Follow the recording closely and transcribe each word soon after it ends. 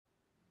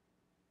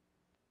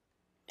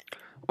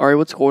Alright,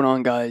 what's going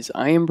on, guys?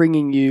 I am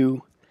bringing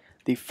you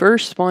the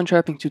first spawn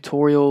trapping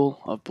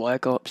tutorial of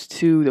Black Ops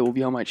 2 that will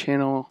be on my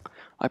channel.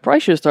 I probably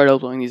should have started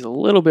uploading these a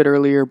little bit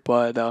earlier,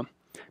 but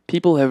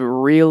people have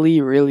really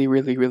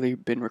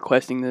been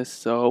requesting this,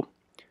 so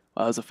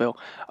that was a fail.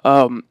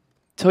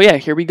 So yeah,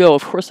 here we go.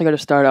 Of course, I got to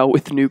start out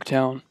with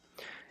Nuketown,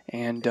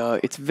 and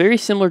it's very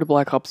similar to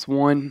Black Ops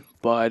 1,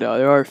 but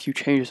there are a few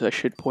changes I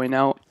should point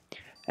out.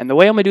 And the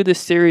way I'm going to do this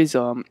series,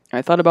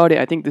 I thought about it.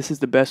 I think this is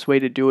the best way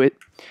to do it.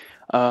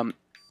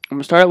 I'm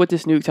going to start out with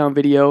this Nuketown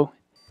video,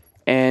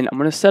 and I'm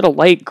going to set a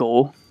light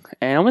goal,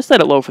 and I'm going to set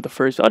it low for the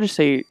first. I'll just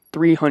say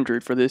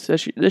 300 for this.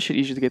 This should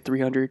easily get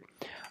 300.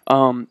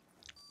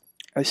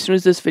 As soon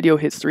as this video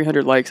hits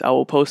 300 likes, I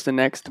will post the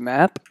next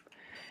map,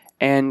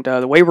 and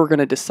the way we're going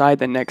to decide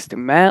the next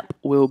map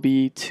will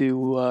be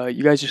to,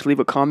 you guys just leave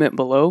a comment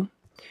below,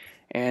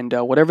 and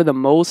whatever the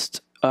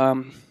most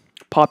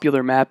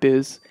popular map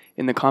is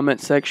in the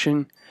comment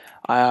section,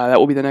 that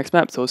will be the next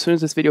map. So as soon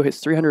as this video hits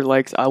 300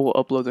 likes, I will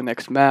upload the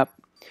next map.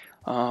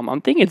 I'm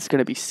thinking it's going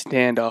to be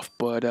standoff,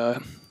 but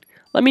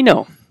let me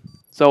know.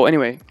 So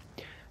anyway,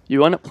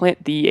 you want to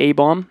plant the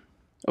A-bomb,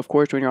 of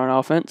course, when you're on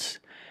offense.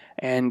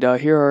 And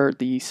here are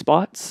the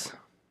spots.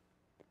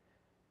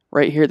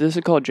 Right here, this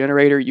is called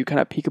generator. You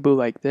kind of peekaboo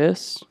like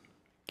this,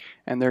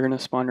 and they're going to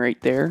spawn right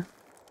there.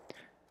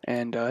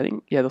 And I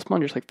think, yeah, they'll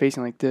spawn just like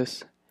facing like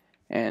this.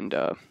 And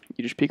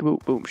you just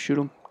peekaboo, boom, shoot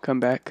them,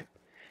 come back.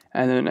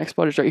 And then the next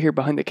spot is right here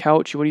behind the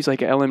couch. You want to use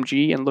like an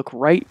LMG and look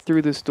right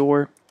through this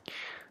door,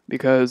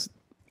 because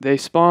they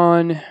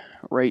spawn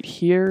right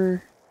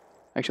here.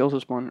 Actually, also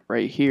spawn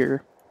right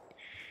here,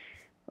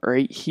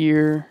 right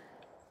here,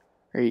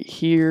 right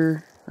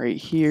here, right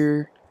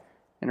here,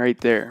 and right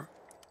there.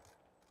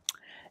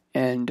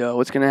 And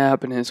what's going to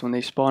happen is when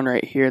they spawn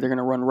right here, they're going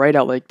to run right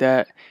out like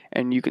that,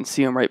 and you can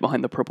see them right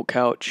behind the purple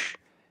couch.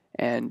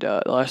 And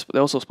they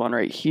also spawn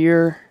right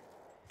here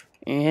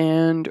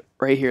and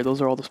right here.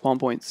 Those are all the spawn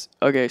points.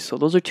 Okay, so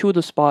those are two of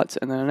the spots,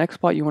 and then the next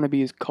spot you want to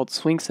be is called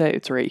swing set.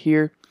 It's right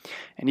here,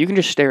 and you can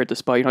just stare at the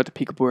spot. You don't have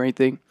to peekaboo or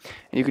anything,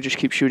 and you can just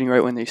keep shooting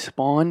right when they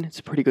spawn. It's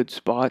a pretty good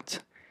spot.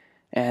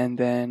 And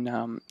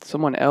then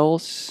someone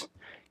else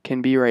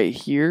can be right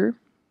here,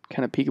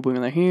 kind of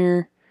peekabooing right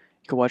here.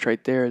 You can watch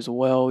right there as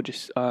well,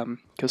 just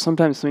because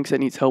sometimes swing set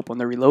needs help when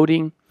they're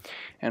reloading,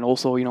 and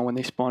also, you know, when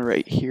they spawn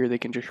right here, they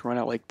can just run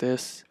out like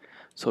this.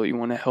 So you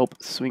want to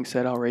help swing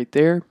set out right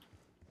there.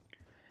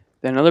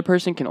 Then another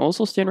person can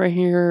also stand right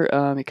here.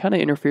 It kind of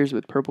interferes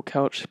with purple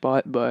couch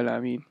spot, but I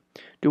mean,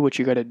 do what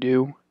you gotta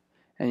do.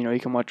 And you know, you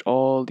can watch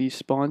all these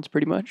spawns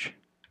pretty much.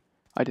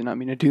 I did not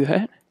mean to do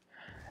that.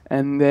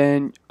 And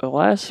then the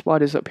last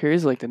spot is up here,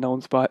 is like the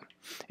known spot.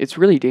 It's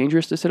really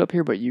dangerous to sit up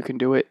here, but you can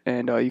do it.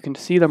 And you can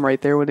see them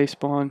right there when they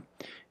spawn.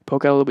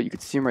 Poke out a little bit, you can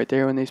see them right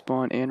there when they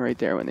spawn, and right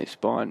there when they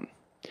spawn.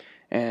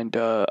 And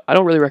I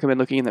don't really recommend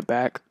looking in the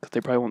back, because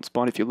they probably won't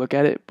spawn if you look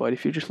at it. But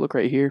if you just look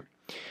right here,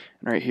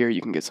 and right here,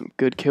 you can get some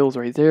good kills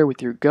right there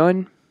with your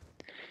gun.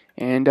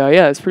 And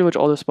yeah, that's pretty much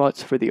all the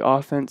spots for the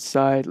offense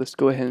side. Let's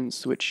go ahead and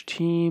switch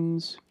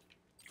teams.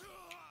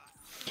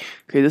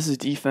 Okay, this is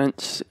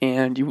defense,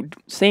 and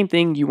same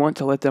thing. You want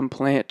to let them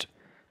plant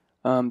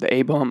the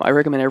A-bomb. I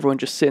recommend everyone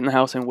just sit in the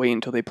house and wait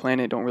until they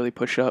plant it. Don't really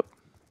push up.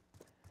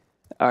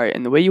 Alright,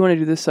 and the way you want to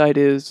do this side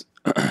is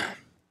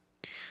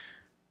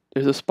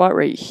there's a spot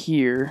right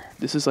here.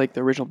 This is like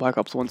the original Black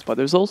Ops 1 spot.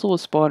 There's also a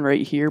spawn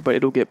right here, but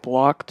it'll get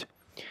blocked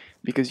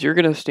because you're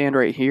going to stand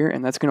right here,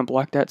 and that's going to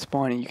block that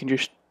spawn, and you can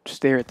just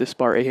stare at this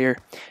spot right here.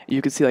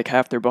 You can see like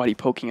half their body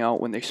poking out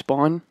when they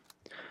spawn.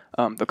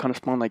 They'll kind of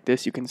spawn like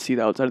this. You can see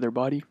the outside of their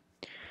body.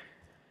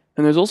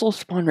 And there's also a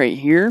spawn right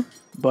here,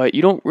 but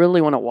you don't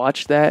really want to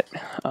watch that.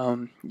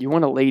 You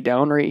want to lay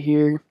down right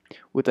here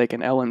with like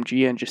an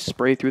LMG and just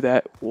spray through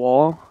that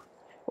wall.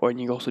 Or you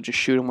can also just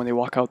shoot them when they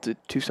walk out the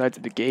two sides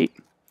of the gate.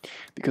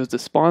 Because the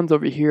spawns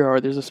over here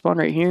are, there's a spawn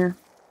right here,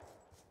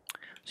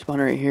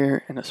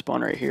 and a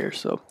spawn right here.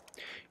 So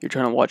you're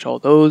trying to watch all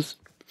those.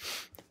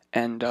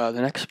 And the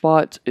next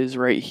spot is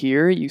right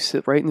here. You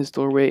sit right in this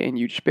doorway, and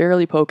you just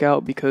barely poke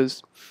out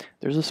because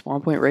there's a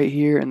spawn point right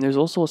here, and there's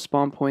also a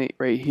spawn point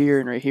right here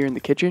and right here in the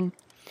kitchen.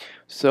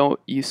 So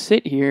you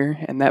sit here,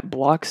 and that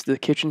blocks the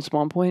kitchen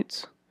spawn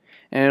points,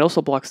 and it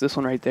also blocks this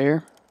one right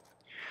there.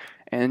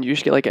 And you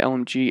just get like an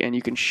LMG, and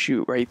you can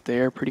shoot right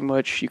there pretty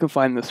much. You can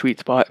find the sweet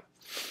spot,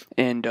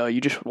 and you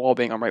just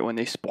wallbang them right when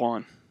they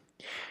spawn.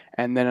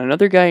 And then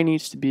another guy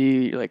needs to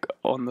be like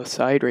on the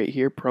side right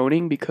here,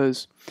 proning,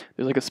 because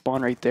there's like a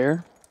spawn right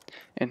there,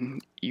 and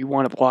you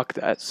want to block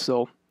that.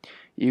 So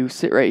you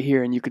sit right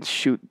here, and you can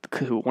shoot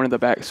one of the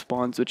back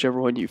spawns, whichever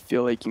one you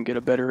feel like you can get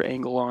a better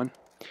angle on.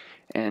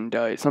 And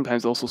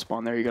sometimes also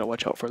spawn there. You gotta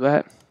watch out for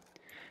that.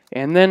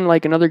 And then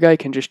like another guy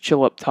can just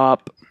chill up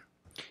top,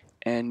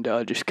 and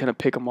just kind of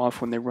pick them off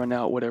when they run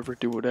out. Whatever,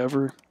 do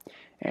whatever.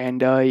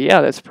 And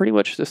yeah, that's pretty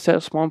much the set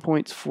of spawn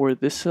points for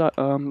this side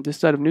of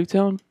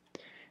Nuketown.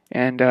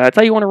 And that's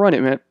how you want to run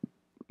it, man.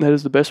 That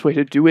is the best way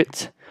to do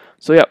it.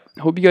 So yeah,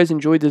 hope you guys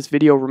enjoyed this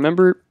video.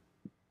 Remember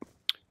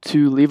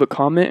to leave a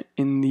comment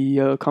in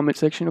the comment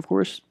section, of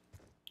course.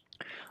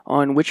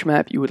 on which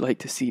map you would like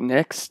to see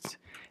next.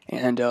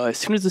 And as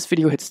soon as this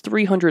video hits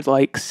 300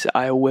 likes,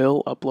 I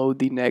will upload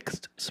the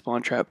next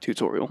spawn trap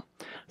tutorial.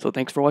 So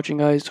thanks for watching,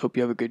 guys. Hope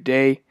you have a good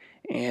day,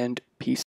 and peace.